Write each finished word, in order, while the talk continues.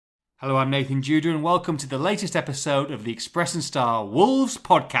Hello, I'm Nathan Judah and welcome to the latest episode of the Express and Star Wolves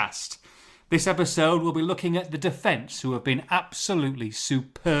podcast. This episode will be looking at the defence, who have been absolutely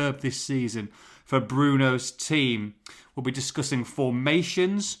superb this season for Bruno's team. We'll be discussing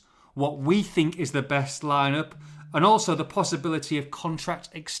formations, what we think is the best lineup, and also the possibility of contract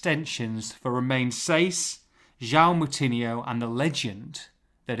extensions for Romain Saiss, João Moutinho and the legend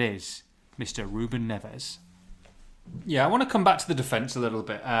that is Mr. Ruben Neves. Yeah, I want to come back to the defence a little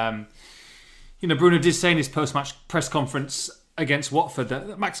bit. Bruno did say in his post-match press conference against Watford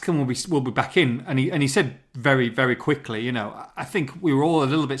that Max Kilman will be back in, and he said very, very quickly. I think we were all a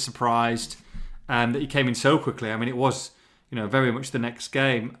little bit surprised that he came in so quickly. I mean, it was very much the next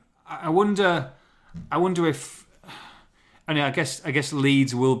game. I wonder if, I guess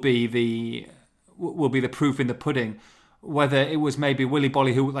Leeds will be the proof in the pudding. Whether it was maybe Willy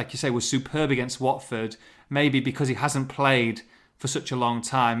Boly, who, like you say, was superb against Watford, maybe because he hasn't played for such a long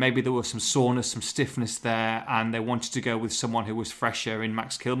time, maybe there was some soreness, some stiffness there, and they wanted to go with someone who was fresher in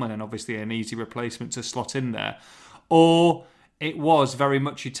Max Kilman and obviously an easy replacement to slot in there. Or it was very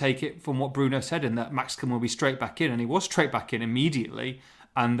much, you take it from what Bruno said, and that Max Kilman will be straight back in, and he was straight back in immediately,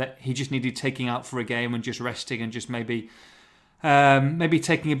 and that he just needed taking out for a game and just resting and just maybe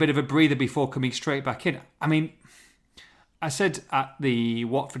taking a bit of a breather before coming straight back in. I mean, I said at the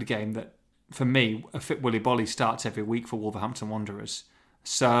Watford game that, for me, a fit Willy Boly starts every week for Wolverhampton Wanderers.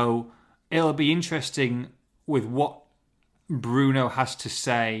 So it'll be interesting with what Bruno has to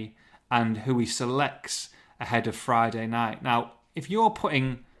say and who he selects ahead of Friday night. Now, if you're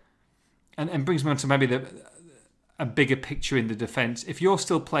putting, and brings me on to maybe a bigger picture in the defence, if you're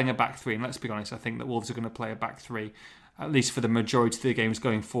still playing a back three, and let's be honest, I think that Wolves are going to play a back three, at least for the majority of the games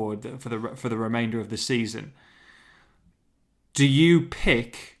going forward, for the remainder of the season. Do you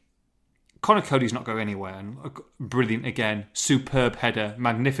pick... Conor Coady's not going anywhere. And brilliant again. Superb header.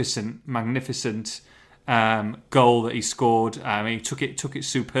 Magnificent goal that he scored. He took it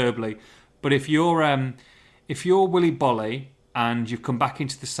superbly. But if you're Willy Boly and you've come back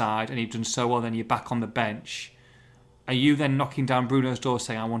into the side and you've done so well, then you're back on the bench, are you then knocking down Bruno's door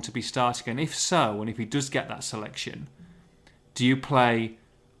saying, I want to be starting? And if so, and if he does get that selection, do you play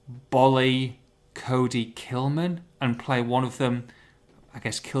Boly, Coady, Kilman and play one of them? I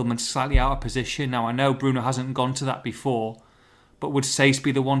guess Kilman slightly out of position. Now, I know Bruno hasn't gone to that before, but would Saiss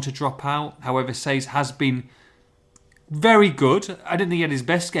be the one to drop out? However, Saiss has been very good. I didn't think he had his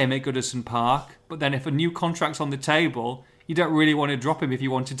best game at Goodison Park, but then if a new contract's on the table, you don't really want to drop him if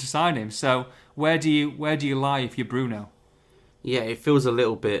you wanted to sign him. So where do you lie if you're Bruno? Yeah, it feels a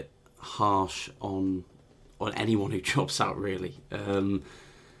little bit harsh on anyone who drops out, really.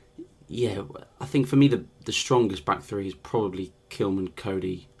 Yeah, I think for me the strongest back three is probably Kilman,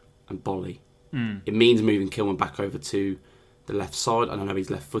 Coady and Boly. It means moving Kilman back over to the left side. I don't know, he's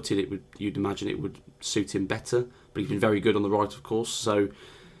left-footed. You'd imagine it would suit him better, but he's been very good on the right, of course. So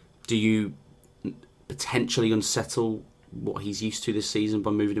do you potentially unsettle what he's used to this season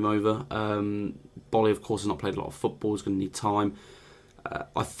by moving him over? Boly, of course, has not played a lot of football. He's going to need time.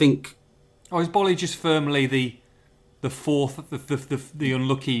 I think... Oh, is Boly just firmly the fourth, the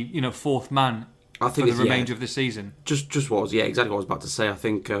unlucky, fourth man for the remainder of the season? Just was, yeah, exactly what I was about to say. I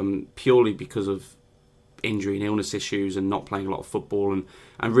think purely because of injury and illness issues and not playing a lot of football,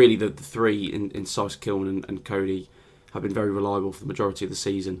 and really the three in Saiss, Kilman and Coady have been very reliable for the majority of the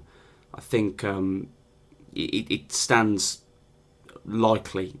season. I think it stands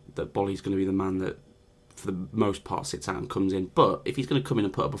likely that Boly's going to be the man that, for the most part, sits out and comes in. But if he's going to come in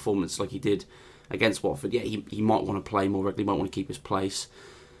and put a performance like he did against Watford, yeah, he might want to play more regularly, might want to keep his place.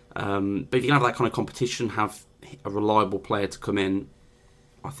 But if you can have that kind of competition, have a reliable player to come in,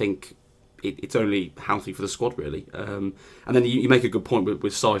 I think it's only healthy for the squad, really. And then you make a good point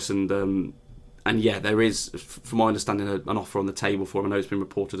with Saiss, and yeah, there is, from my understanding, an offer on the table for him. I know it's been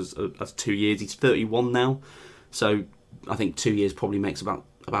reported as 2 years. He's 31 now, so I think 2 years probably makes about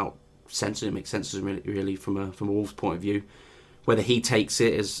sense. It makes sense really from a Wolves point of view. Whether he takes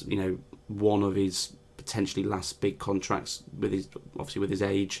it as one of his potentially last big contracts with his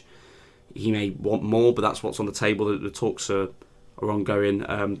age, he may want more, but that's what's on the table. The talks are ongoing.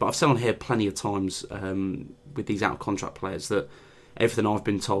 But I've said on here plenty of times with these out of contract players that everything I've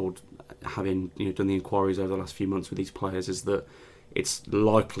been told, having done the inquiries over the last few months with these players, is that it's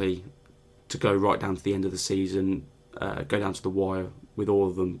likely to go right down to the end of the season, go down to the wire with all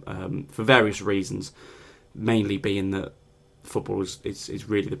of them for various reasons, mainly being that football is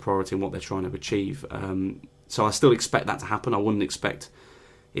really the priority in what they're trying to achieve. So I still expect that to happen. I wouldn't expect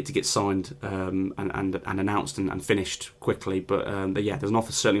it to get signed and announced and finished quickly. But yeah, there's an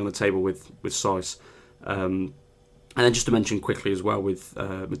offer certainly on the table with Saiss. And then just to mention quickly as well, with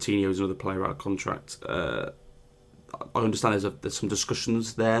Moutinho as another player out of contract, I understand there's some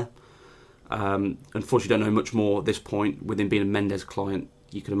discussions there. Unfortunately, don't know much more at this point. With him being a Mendes client,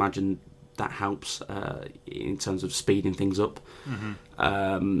 you can imagine that helps in terms of speeding things up.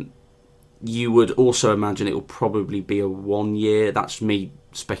 Mm-hmm. You would also imagine it will probably be a 1 year. That's me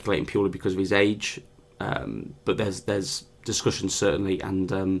speculating purely because of his age. But there's discussions certainly, and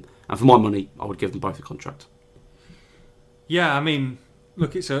for my money, I would give them both a contract. Yeah, I mean,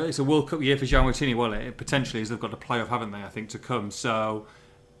 look, it's a World Cup year for João Moutinho. Well, it potentially is. They've got a playoff, haven't they? I think to come. So,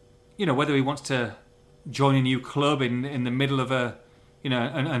 whether he wants to join a new club in the middle of a,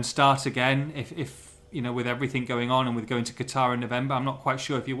 and start again, if with everything going on and with going to Qatar in November, I'm not quite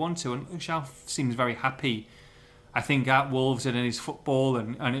sure if you want to. And João seems very happy, I think, at Wolves and in his football,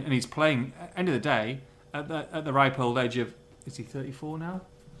 and he's playing. End of the day, at the ripe old age of, is he 34 now?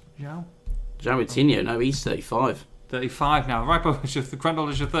 João Moutinho, no, he's 35. 35 now, ripe old age of the grand old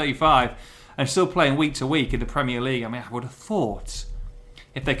age of 35, and still playing week to week in the Premier League. I mean, I would have thought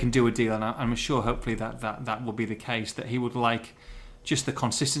if they can do a deal, and I'm sure hopefully that will be the case, that he would like just the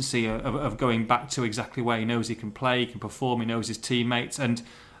consistency of going back to exactly where he knows he can play, he can perform, he knows his teammates, and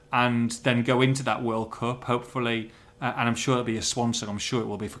then go into that World Cup, hopefully, and I'm sure it'll be a swan song. I'm sure it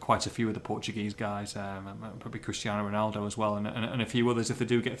will be for quite a few of the Portuguese guys, probably Cristiano Ronaldo as well, and a few others if they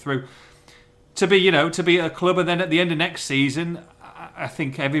do get through. To be at a club, and then at the end of next season, I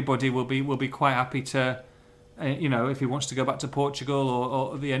think everybody will be quite happy to, if he wants to go back to Portugal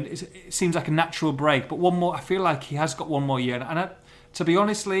or at the end. It seems like a natural break, but one more. I feel like he has got one more year, and to be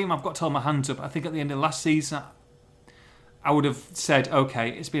honest, Liam, I've got to hold my hands up. I think at the end of last season, I would have said, okay,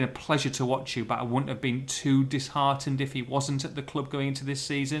 it's been a pleasure to watch you, but I wouldn't have been too disheartened if he wasn't at the club going into this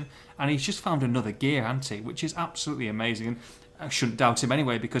season. And he's just found another gear, hasn't he? Which is absolutely amazing. And I shouldn't doubt him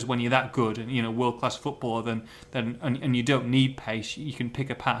anyway, because when you're that good and world-class footballer, then and you don't need pace, you can pick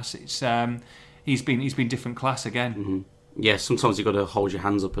a pass. It's he's been different class again. Mm-hmm. Yeah, sometimes you've got to hold your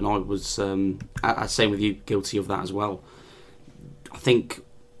hands up, and I was, I same with you, guilty of that as well. I think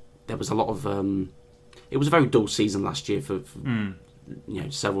there was a lot of. It was a very dull season last year for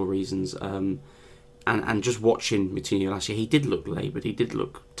several reasons. And just watching Moutinho last year, he did look laboured, he did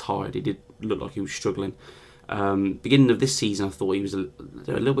look tired, he did look like he was struggling. Beginning of this season, I thought he was a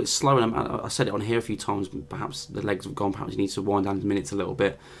little bit slow, and I said it on here a few times. Perhaps the legs have gone. Perhaps he needs to wind down his minutes a little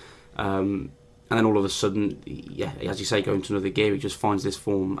bit. And then all of a sudden, yeah, as you say, going to another gear, he just finds this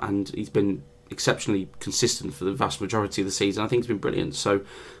form, and he's been exceptionally consistent for the vast majority of the season. I think it's been brilliant. So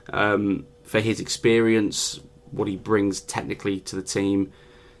for his experience, what he brings technically to the team,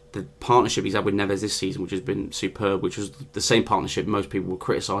 the partnership he's had with Neves this season, which has been superb, which was the same partnership most people were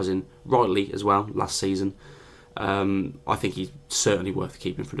criticising, rightly as well, last season. I think he's certainly worth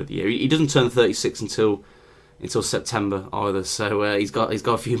keeping for another year. He doesn't turn 36 until September either, so he's got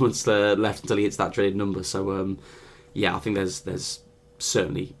a few months left until he hits that dreaded number. So I think there's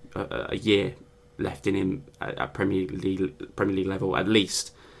certainly a year left in him at Premier League level at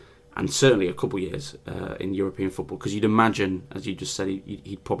least, and certainly a couple of years in European football, because you'd imagine, as you just said,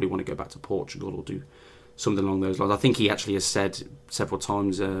 he'd probably want to go back to Portugal or do something along those lines. I think he actually has said several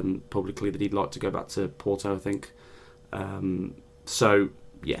times publicly that he'd like to go back to Porto, I think. So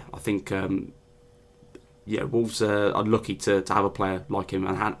yeah, I think Wolves are lucky to have a player like him,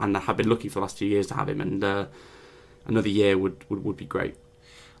 and have been lucky for the last few years to have him, and another year would be great.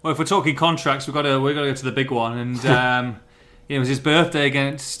 Well, if we're talking contracts, we've got to go to the big one, and it was his birthday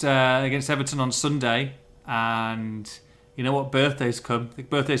against Everton on Sunday, and you know what? Birthdays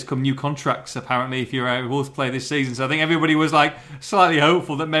come new contracts, apparently, if you're a Wolves player this season. So I think everybody was like slightly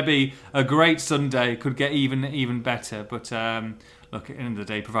hopeful that maybe a great Sunday could get even better. But look, at the end of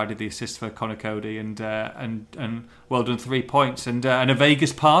the day, provided the assist for Conor Cody, and well done, 3 points, and a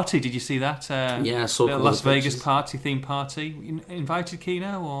Vegas party. Did you see that? Yeah, I saw a Las Vegas theme party. You invited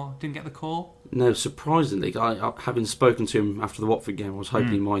Keno, or didn't get the call? No, surprisingly, I having spoken to him after the Watford game, I was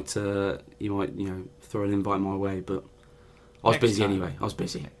hoping he might throw an invite my way, but I was busy anyway. I was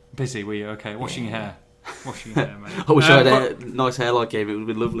busy. Busy, were you? Okay, washing your hair. Washing your hair, mate. I wish I had a nice hair like him. It would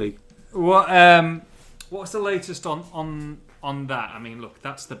be lovely. What's the latest on that? I mean, look,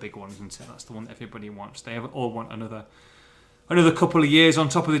 that's the big one, isn't it? That's the one that everybody wants. They all want another couple of years on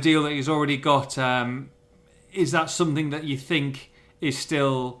top of the deal that he's already got. Is that something that you think is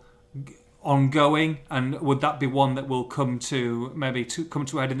still ongoing, and would that be one that will come to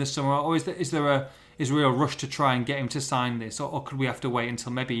a head in the summer, or is there a real rush to try and get him to sign this, or could we have to wait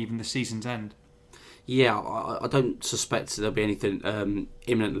until maybe even the season's end? Yeah, I don't suspect there'll be anything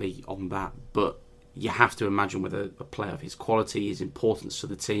imminently on that, but you have to imagine whether a player of his quality, his importance to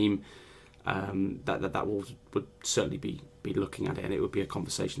the team, that Wolves would certainly be looking at it, and it would be a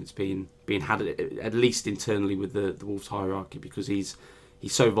conversation that's being had at least internally with the Wolves hierarchy, because he's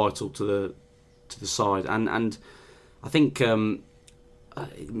so vital to the side, and I think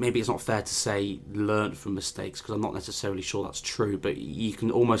maybe it's not fair to say learnt from mistakes, because I'm not necessarily sure that's true, but you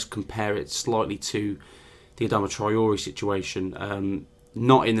can almost compare it slightly to the Adama Traore situation,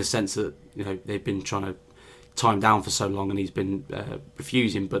 not in the sense that they've been trying to tie him down for so long and he's been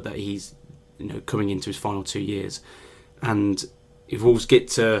refusing, but that he's coming into his final 2 years, and if Wolves get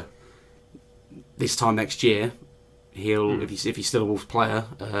to this time next year, if he's still a Wolves player,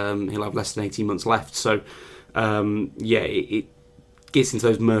 he'll have less than 18 months left. So it gets into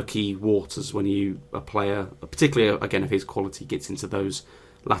those murky waters when a player, particularly again of his quality, gets into those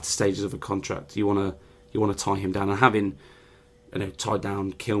latter stages of a contract. You want to tie him down, and having tied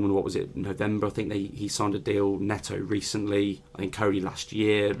down Kilman, what was it, November? I think he signed a deal. Neto recently, I think Cody last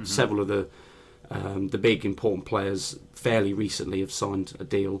year. Mm-hmm. Several of the big important players fairly recently have signed a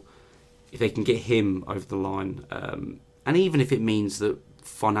deal. If they can get him over the line, and even if it means that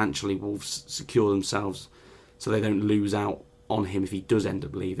financially Wolves secure themselves so they don't lose out on him if he does end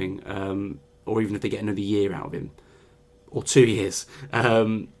up leaving, or even if they get another year out of him, or 2 years,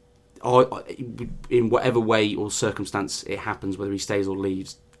 in whatever way or circumstance it happens, whether he stays or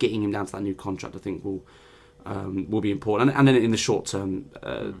leaves, getting him down to that new contract, I think will be important. And then in the short term,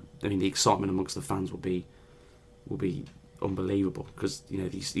 the excitement amongst the fans will be unbelievable, because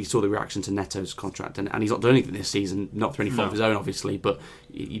you saw the reaction to Neto's contract, and he's not done anything this season, not through any fault of his own, obviously, but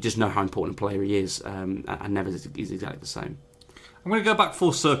you just know how important a player he is, and Neves is exactly the same. I'm going to go back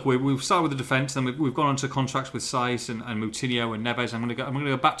full circle. We've started with the defence, then we've gone on to contracts with Saiss and Moutinho and Neves. I'm going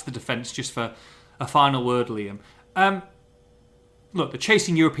to go back to the defence just for a final word, Liam. Look, they're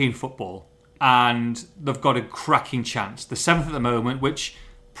chasing European football, and they've got a cracking chance. The 7th at the moment, which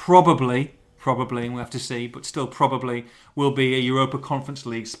probably, and we'll have to see, but still probably will be a Europa Conference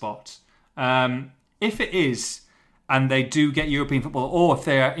League spot. If it is, and they do get European football, or if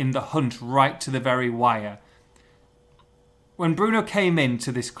they are in the hunt right to the very wire. When Bruno came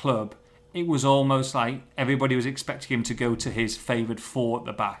into this club, it was almost like everybody was expecting him to go to his favoured 4 at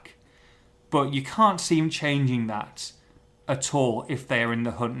the back. But you can't see him changing that at all if they are in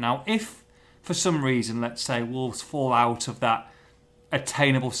the hunt. Now, if for some reason, let's say, Wolves fall out of that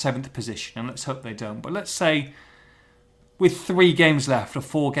attainable 7th position, and let's hope they don't, but let's say with 3 games left or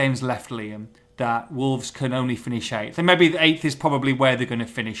 4 games left, Liam, that Wolves can only finish 8th, and maybe the 8th is probably where they're going to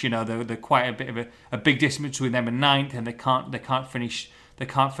finish. They're quite a bit of a big distance between them and 9th, and they can't finish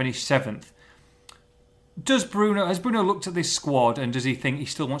 7th. Has Bruno looked at this squad, and does he think he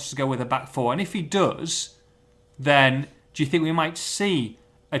still wants to go with a back 4? And if he does, then do you think we might see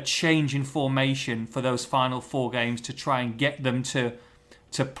a change in formation for those final 4 games to try and get them to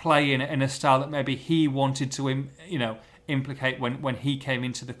play in a style that maybe he wanted to implicate when he came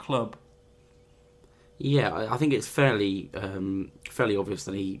into the club? Yeah, I think it's fairly obvious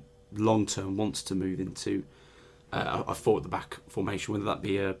that he long term wants to move into a 4 at the back formation, whether that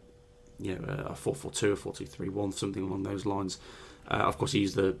be a 4-4-2, a 4-2-3-1, something along those lines. Of course, he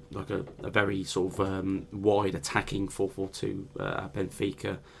used a very sort of wide attacking 4-4-2 at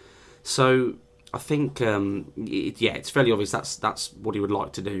Benfica. So I think it's fairly obvious that's what he would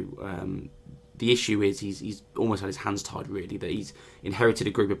like to do. The issue is he's almost had his hands tied, really, that he's inherited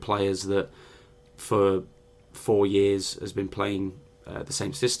a group of players that for 4 years has been playing the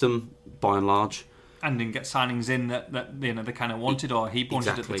same system by and large, and didn't get signings in that they kind of wanted, or he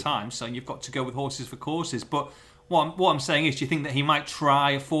wanted at the time. So you've got to go with horses for courses. But what I'm saying is, do you think that he might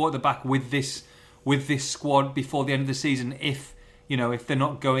try a 4 at the back with this squad before the end of the season, if they're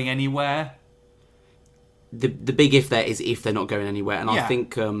not going anywhere? The big if there is if they're not going anywhere, and I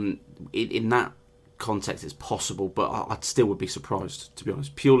think in that context it's possible, but I still would be surprised, to be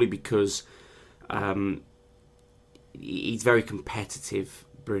honest, purely because he's very competitive,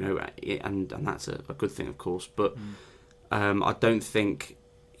 Bruno, and that's a good thing, of course. But I don't think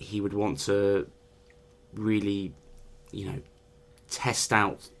he would want to really, test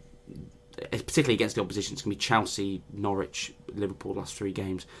out, particularly against the opposition. It's going to be Chelsea, Norwich, Liverpool last 3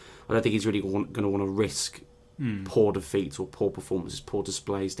 games. I don't think he's really going to want to risk poor defeats or poor performances, poor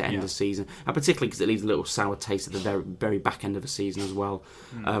displays to end the season, and particularly because it leaves a little sour taste at the very, very back end of the season as well.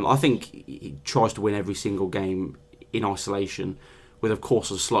 I think he tries to win every single game in isolation, with, of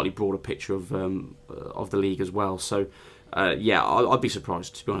course, a slightly broader picture of the league as well. So, I'd be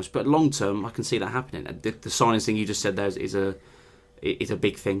surprised, to be honest. But long term, I can see that happening. The signings thing you just said there is a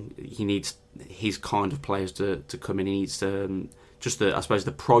big thing. He needs his kind of players to come in. He needs to I suppose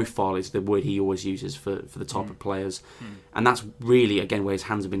the profile is the word he always uses for the type of players, and that's really again where his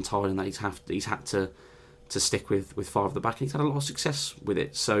hands have been tied, and that he's had to stick with 5 at the back. And he's had a lot of success with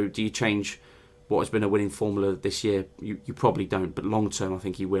it. So do you change what has been a winning formula this year? You probably don't, but long term I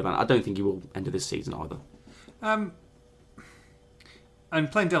think he will, and I don't think he will end of this season either. And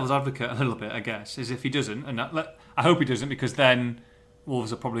playing devil's advocate a little bit, I guess, is if he doesn't, and I hope he doesn't, because then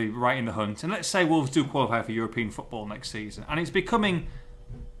Wolves are probably right in the hunt. And let's say Wolves do qualify for European football next season, and it's becoming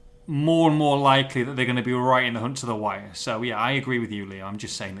more and more likely that they're going to be right in the hunt to the wire. So yeah, I agree with you, Leo. I'm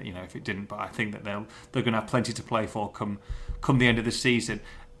just saying that, you know, if it didn't, but I think that they're going to have plenty to play for come the end of the season.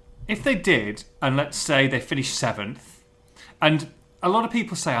 If they did, and let's say they finished 7th, and a lot of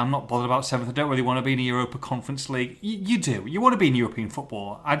people say, I'm not bothered about 7th, I don't really want to be in a Europa Conference League. You do. You want to be in European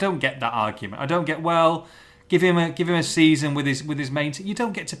football. I don't get that argument. I don't get, well, give him a season with his main team. You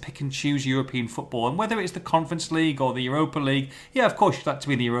don't get to pick and choose European football. And whether it's the Conference League or the Europa League, yeah, of course you'd like to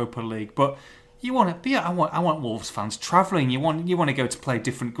be in the Europa League, but you want to be. I want Wolves fans travelling. You want to go to play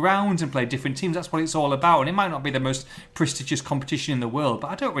different grounds and play different teams. That's what it's all about. And it might not be the most prestigious competition in the world,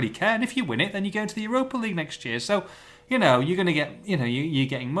 but I don't really care. And if you win it, then you go into the Europa League next year. So, you know, you're going to get, you know, you're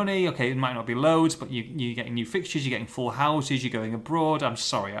getting money. Okay, it might not be loads, but you're getting new fixtures. You're getting full houses. You're going abroad. I'm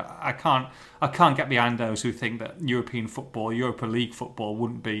sorry, I can't get behind those who think that European football, Europa League football,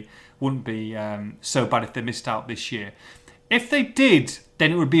 wouldn't be so bad if they missed out this year. If they did,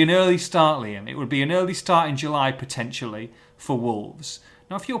 then it would be an early start, Liam. It would be an early start in July, potentially, for Wolves.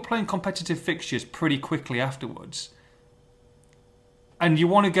 Now, if you're playing competitive fixtures pretty quickly afterwards, and you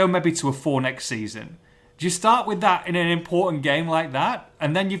want to go maybe to a 4 next season, do you start with that in an important game like that?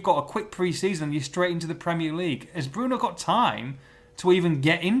 And then you've got a quick pre-season and you're straight into the Premier League. Has Bruno got time to even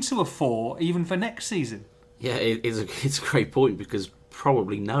get into a 4, even for next season? Yeah, it's a great point, because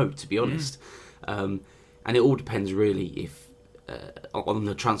probably no, to be honest. And it all depends really if on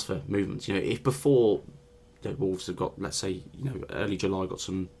the transfer movements. You know, if before the Wolves have got, let's say, you know, early July, got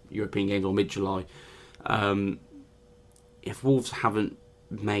some European games, or mid-July, if Wolves haven't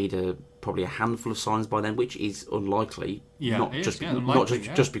made probably a handful of signs by then, which is unlikely, not just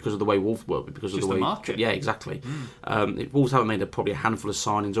because of the way Wolves work, but because just of the way market. Yeah, exactly. If Wolves haven't made probably a handful of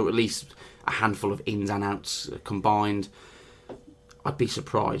signings, or at least a handful of ins and outs combined, I'd be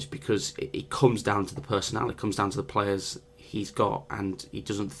surprised, because it comes down to the personnel. It comes down to the players he's got, and he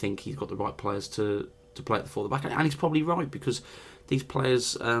doesn't think he's got the right players to play at the 4 at the back. And he's probably right, because these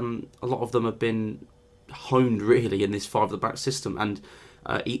players, a lot of them have been honed really in this 5 at the back system, and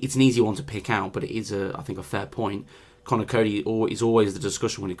it's an easy one to pick out, but it is I think a fair point. Conor Coady is always the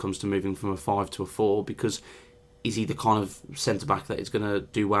discussion when it comes to moving from a 5 to a 4, because is he the kind of centre back that is going to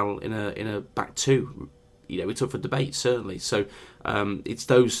do well in a back 2? You know, it's up for debate, certainly. So it's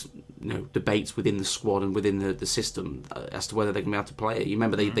those, you know, debates within the squad and within the system as to whether they're going to be able to play it. You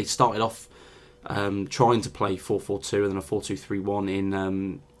remember they started off trying to play 4-4-2 and then a 4-2-3-1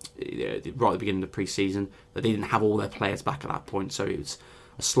 in right at the beginning of the pre-season. But they didn't have all their players back at that point, so it was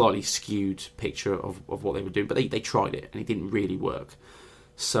a slightly skewed picture of what they were doing. But they tried it, and it didn't really work.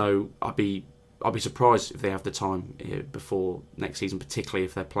 So I'd be surprised if they have the time before next season, particularly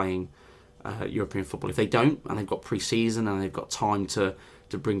if they're playing European football. If they don't, and they've got pre-season and they've got time to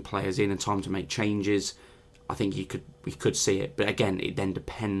bring players in and time to make changes, I think we could see it. But again, it then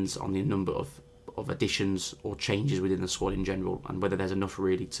depends on the number of additions or changes within the squad in general, and whether there's enough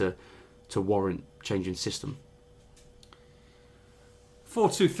really to warrant changing system.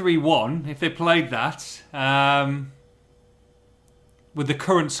 4-2-3-1, if they played that with the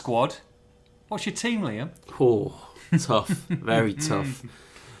current squad, what's your team, Liam? Oh, tough. Very tough.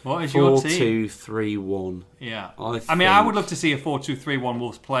 What is your team? 4-2-3-1. Yeah. I mean, I would love to see a 4-2-3-1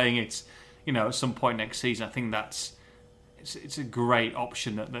 Wolves playing it, you know, at some point next season. I think it's a great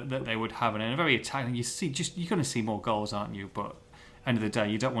option that they would have, and a very attacking. You're going to see more goals, aren't you? But end of the day,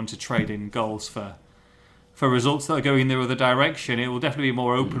 you don't want to trade in goals for results that are going in the other direction. It will definitely be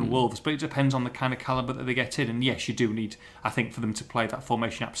more open Wolves, but it depends on the kind of calibre that they get in. And yes, you do need, I think, for them to play that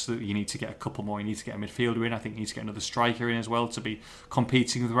formation, absolutely, you need to get a couple more. You need to get a midfielder in. I think you need to get another striker in as well to be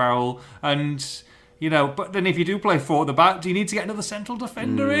competing with Raul. And, you know, but then if you do play 4 at the back, do you need to get another central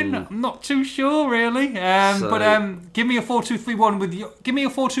defender in? I'm not too sure, really. But give me a 4-2-3-1 give me a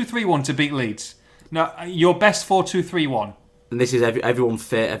 4-2-3-1 to beat Leeds. No, your best 4-2-3-1. And this is everyone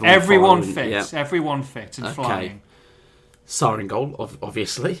fit. Everyone fit and flying. Sarri in goal,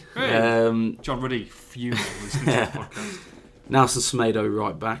 obviously. Really? John Ruddy fuming listening to the podcast. Nelson Semedo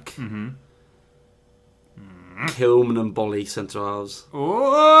right back. Kilman and Bolly centre halves.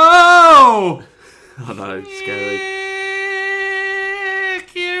 Oh! I know, scary.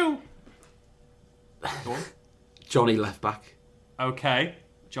 You. Johnny left back. Okay.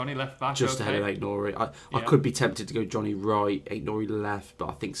 Johnny left back. Just okay. ahead of Aït-Nouri. I could be tempted to go Johnny right, Aït-Nouri left, but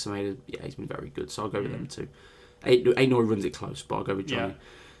I think Semedo, he's been very good, so I'll go with them too. Aït-Nouri runs it close, but I'll go with Johnny.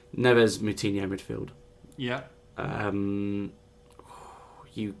 Neves, Moutinho midfield. Yeah. I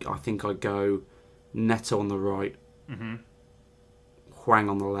think I'd go Neto on the right, Hwang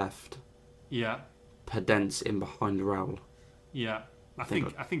on the left. Yeah. Podence in behind Raul. Yeah. I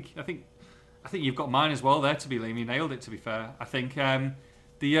think you've got mine as well there, to be Liam. You nailed it, to be fair. I think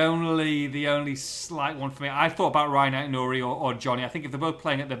the only slight one for me, I thought about Ryan Aït-Nouri or Johnny. I think if they're both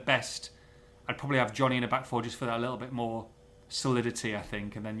playing at their best, I'd probably have Johnny in the back four just for that little bit more solidity, I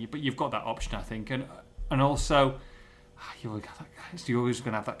think. And then, but you've got that option, I think. And also, you're always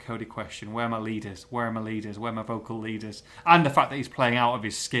going to have that Cody question. Where are my leaders? Where are my leaders? Where are my vocal leaders? And the fact that he's playing out of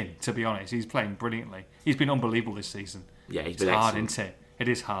his skin, to be honest. He's playing brilliantly. He's been unbelievable this season. Yeah, it's hard, isn't it? It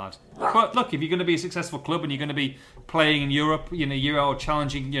is hard. But look, if you're going to be a successful club and you're going to be playing in Europe, year or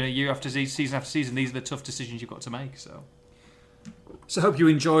challenging, year after season after season, these are the tough decisions you've got to make. So I hope you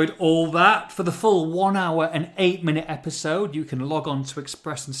enjoyed all that. For the full 1 hour and 8 minute episode, you can log on to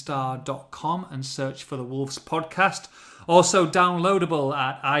expressonstar.com and search for the Wolves podcast. Also downloadable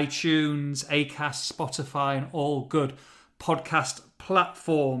at iTunes, Acast, Spotify, and all good podcast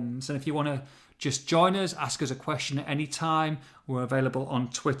platforms. And if you want to just join us, ask us a question at any time. We're available on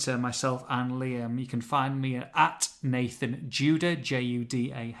Twitter, myself and Liam. You can find me at Nathan Judah,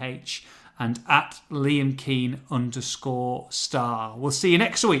 Judah, and at Liam Keane _star. We'll see you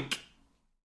next week.